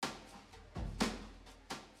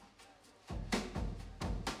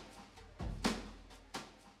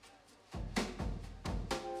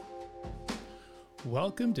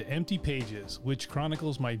Welcome to Empty Pages, which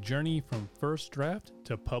chronicles my journey from first draft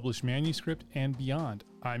to published manuscript and beyond.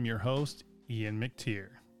 I'm your host, Ian McTeer.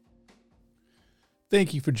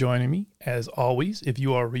 Thank you for joining me. As always, if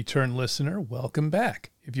you are a return listener, welcome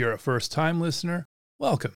back. If you're a first-time listener,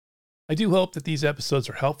 welcome. I do hope that these episodes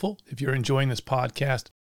are helpful. If you're enjoying this podcast,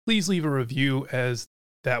 please leave a review, as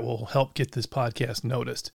that will help get this podcast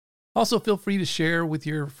noticed. Also, feel free to share with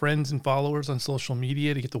your friends and followers on social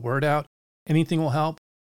media to get the word out. Anything will help,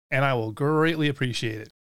 and I will greatly appreciate it.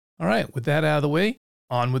 All right, with that out of the way,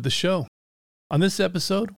 on with the show. On this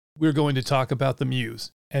episode, we're going to talk about the Muse,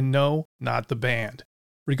 and no, not the band.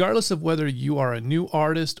 Regardless of whether you are a new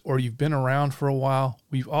artist or you've been around for a while,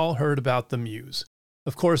 we've all heard about the Muse.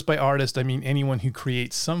 Of course, by artist, I mean anyone who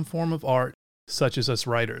creates some form of art, such as us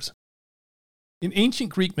writers. In ancient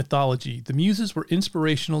Greek mythology, the Muses were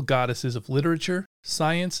inspirational goddesses of literature,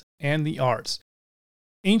 science, and the arts.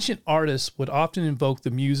 Ancient artists would often invoke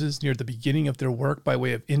the Muses near the beginning of their work by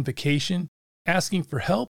way of invocation, asking for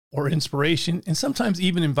help or inspiration, and sometimes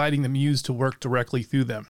even inviting the Muse to work directly through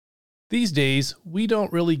them. These days, we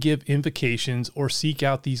don't really give invocations or seek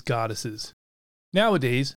out these goddesses.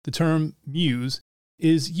 Nowadays, the term Muse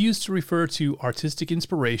is used to refer to artistic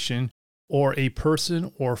inspiration or a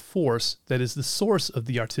person or force that is the source of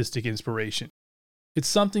the artistic inspiration. It's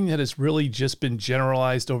something that has really just been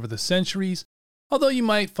generalized over the centuries, although you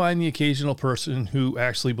might find the occasional person who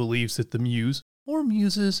actually believes that the Muse or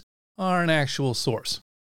Muses are an actual source.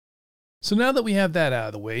 So now that we have that out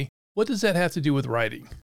of the way, what does that have to do with writing?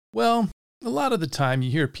 Well, a lot of the time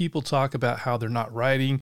you hear people talk about how they're not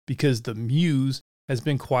writing because the Muse has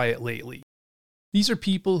been quiet lately. These are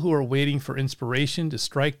people who are waiting for inspiration to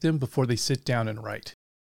strike them before they sit down and write.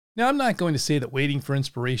 Now, I'm not going to say that waiting for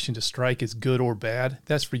inspiration to strike is good or bad.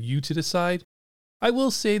 That's for you to decide. I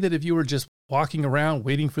will say that if you were just walking around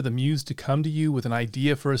waiting for the Muse to come to you with an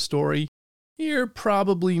idea for a story, you're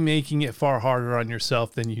probably making it far harder on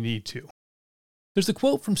yourself than you need to. There's a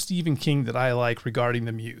quote from Stephen King that I like regarding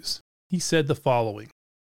the Muse. He said the following,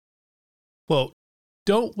 quote,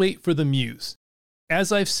 "Don't wait for the Muse.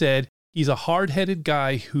 As I've said, he's a hard-headed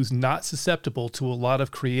guy who's not susceptible to a lot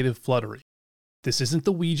of creative fluttery. This isn't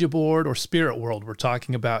the Ouija board or spirit world we're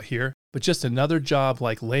talking about here, but just another job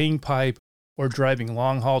like laying pipe or driving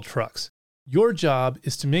long-haul trucks. Your job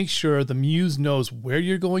is to make sure the Muse knows where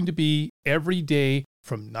you're going to be every day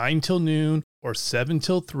from 9 till noon or 7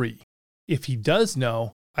 till 3. If he does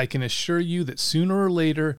know, I can assure you that sooner or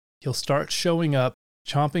later he'll start showing up,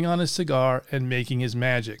 chomping on his cigar, and making his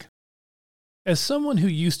magic." As someone who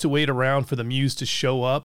used to wait around for the Muse to show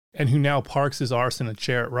up and who now parks his arse in a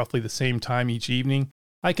chair at roughly the same time each evening,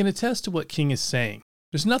 I can attest to what King is saying.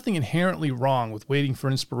 There's nothing inherently wrong with waiting for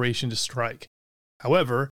inspiration to strike.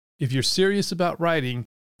 However, if you're serious about writing,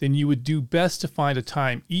 then you would do best to find a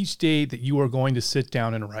time each day that you are going to sit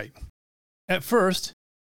down and write. At first,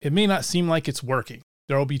 it may not seem like it's working.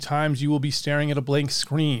 There will be times you will be staring at a blank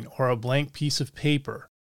screen or a blank piece of paper.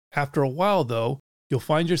 After a while, though, you'll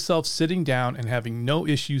find yourself sitting down and having no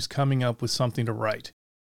issues coming up with something to write.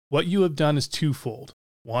 What you have done is twofold.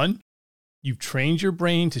 One, you've trained your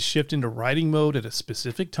brain to shift into writing mode at a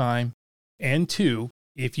specific time. And two,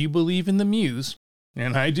 if you believe in the Muse,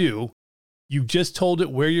 and I do, you've just told it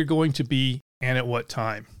where you're going to be and at what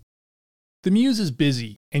time. The Muse is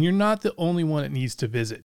busy, and you're not the only one it needs to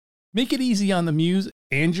visit. Make it easy on the Muse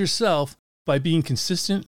and yourself by being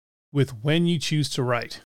consistent with when you choose to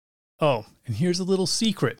write. Oh, and here's a little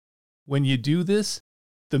secret. When you do this,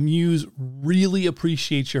 the Muse really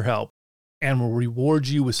appreciates your help and will reward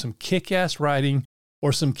you with some kick-ass writing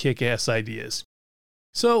or some kick-ass ideas.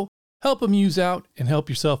 So, help a Muse out and help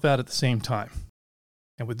yourself out at the same time.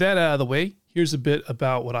 And with that out of the way, here's a bit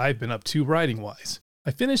about what I've been up to writing-wise.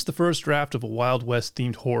 I finished the first draft of a Wild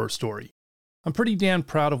West-themed horror story. I'm pretty damn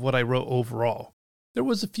proud of what I wrote overall. There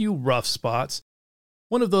was a few rough spots.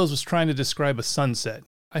 One of those was trying to describe a sunset.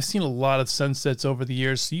 I've seen a lot of sunsets over the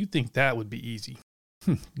years, so you'd think that would be easy.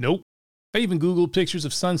 Nope. I even Googled pictures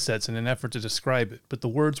of sunsets in an effort to describe it, but the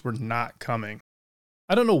words were not coming.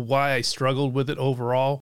 I don't know why I struggled with it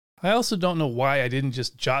overall. I also don't know why I didn't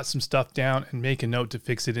just jot some stuff down and make a note to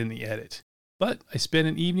fix it in the edit. But I spent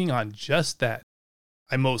an evening on just that.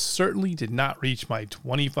 I most certainly did not reach my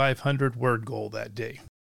 2,500 word goal that day.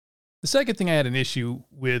 The second thing I had an issue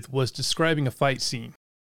with was describing a fight scene.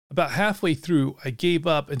 About halfway through, I gave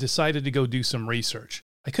up and decided to go do some research.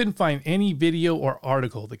 I couldn't find any video or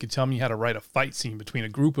article that could tell me how to write a fight scene between a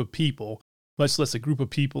group of people, much less a group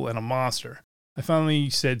of people and a monster. I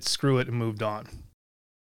finally said screw it and moved on.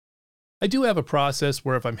 I do have a process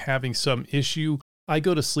where if I'm having some issue, I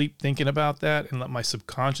go to sleep thinking about that and let my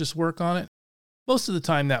subconscious work on it. Most of the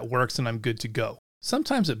time that works and I'm good to go.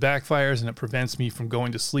 Sometimes it backfires and it prevents me from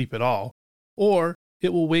going to sleep at all, or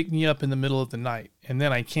it will wake me up in the middle of the night and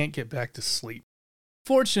then I can't get back to sleep.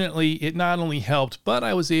 Fortunately, it not only helped, but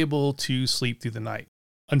I was able to sleep through the night.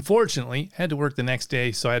 Unfortunately, I had to work the next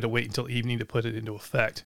day, so I had to wait until evening to put it into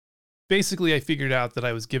effect. Basically, I figured out that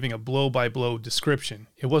I was giving a blow-by-blow description.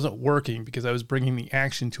 It wasn't working because I was bringing the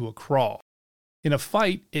action to a crawl. In a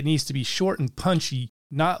fight, it needs to be short and punchy,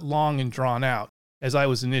 not long and drawn out, as I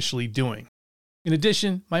was initially doing. In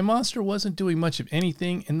addition, my monster wasn't doing much of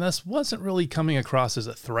anything and thus wasn't really coming across as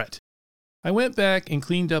a threat. I went back and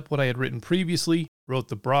cleaned up what I had written previously, wrote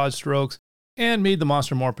the broad strokes, and made the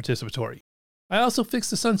monster more participatory. I also fixed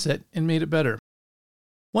the sunset and made it better.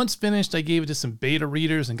 Once finished, I gave it to some beta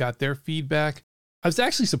readers and got their feedback. I was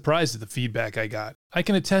actually surprised at the feedback I got. I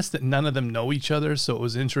can attest that none of them know each other, so it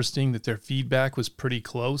was interesting that their feedback was pretty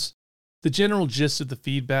close. The general gist of the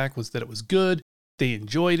feedback was that it was good, they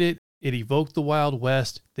enjoyed it, it evoked the Wild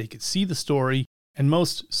West, they could see the story, and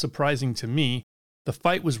most surprising to me, the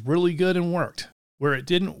fight was really good and worked. Where it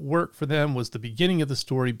didn't work for them was the beginning of the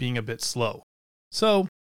story being a bit slow. So,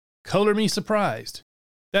 color me surprised.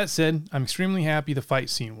 That said, I'm extremely happy the fight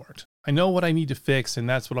scene worked. I know what I need to fix, and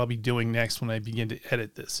that's what I'll be doing next when I begin to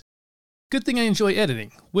edit this. Good thing I enjoy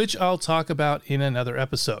editing, which I'll talk about in another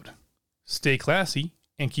episode. Stay classy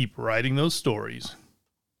and keep writing those stories.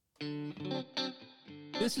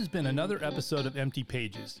 This has been another episode of Empty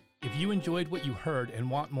Pages. If you enjoyed what you heard and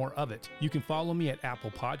want more of it, you can follow me at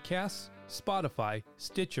Apple Podcasts, Spotify,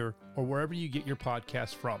 Stitcher, or wherever you get your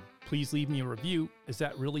podcasts from. Please leave me a review, as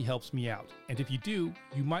that really helps me out. And if you do,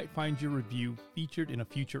 you might find your review featured in a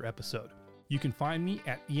future episode. You can find me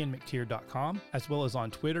at ianmctier.com, as well as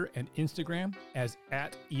on Twitter and Instagram as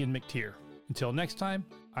 @IanMcTier. Until next time,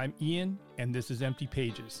 I'm Ian, and this is Empty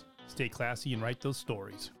Pages. Stay classy and write those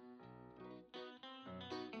stories.